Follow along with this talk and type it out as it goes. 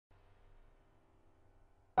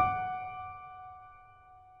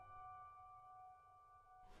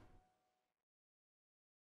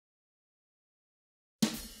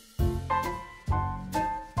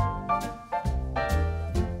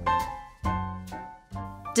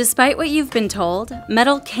Despite what you've been told,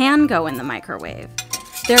 metal can go in the microwave.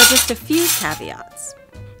 There are just a few caveats.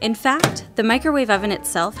 In fact, the microwave oven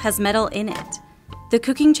itself has metal in it. The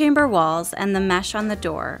cooking chamber walls and the mesh on the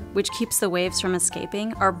door, which keeps the waves from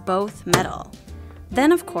escaping, are both metal.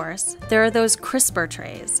 Then, of course, there are those crisper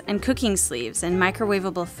trays and cooking sleeves in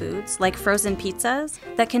microwavable foods like frozen pizzas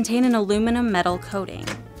that contain an aluminum metal coating.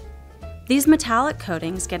 These metallic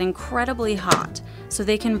coatings get incredibly hot, so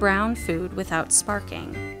they can brown food without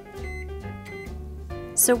sparking.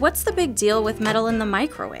 So what's the big deal with metal in the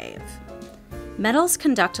microwave? Metals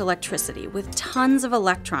conduct electricity with tons of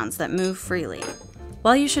electrons that move freely.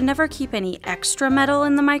 While you should never keep any extra metal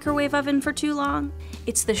in the microwave oven for too long,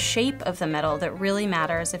 it's the shape of the metal that really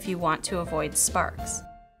matters if you want to avoid sparks.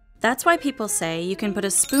 That's why people say you can put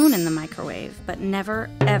a spoon in the microwave, but never,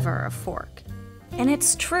 ever a fork. And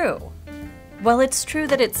it's true. Well, it's true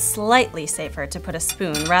that it's slightly safer to put a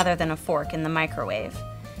spoon rather than a fork in the microwave.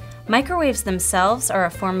 Microwaves themselves are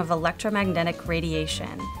a form of electromagnetic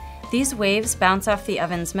radiation. These waves bounce off the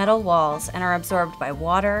oven's metal walls and are absorbed by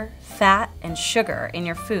water, fat, and sugar in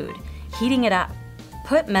your food, heating it up.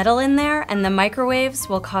 Put metal in there and the microwaves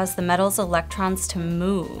will cause the metal's electrons to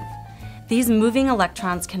move. These moving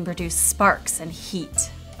electrons can produce sparks and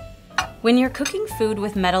heat. When you're cooking food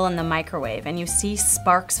with metal in the microwave and you see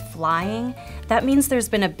sparks flying, that means there's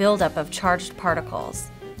been a buildup of charged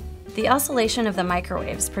particles. The oscillation of the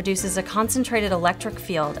microwaves produces a concentrated electric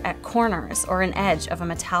field at corners or an edge of a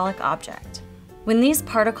metallic object. When these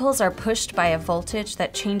particles are pushed by a voltage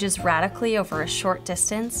that changes radically over a short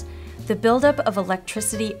distance, the buildup of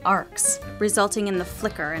electricity arcs, resulting in the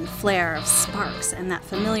flicker and flare of sparks and that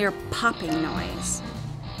familiar popping noise.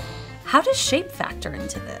 How does shape factor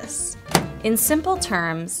into this? In simple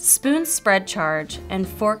terms, spoons spread charge and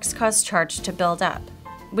forks cause charge to build up,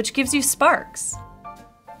 which gives you sparks.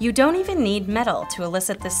 You don't even need metal to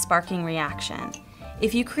elicit this sparking reaction.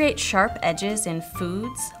 If you create sharp edges in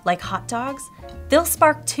foods, like hot dogs, they'll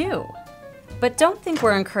spark too. But don't think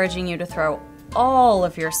we're encouraging you to throw all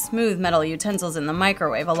of your smooth metal utensils in the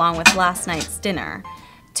microwave along with last night's dinner.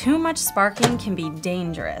 Too much sparking can be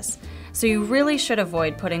dangerous, so you really should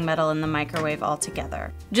avoid putting metal in the microwave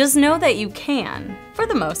altogether. Just know that you can, for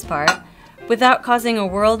the most part, without causing a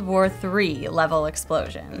World War III level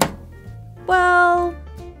explosion. Well,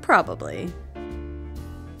 probably.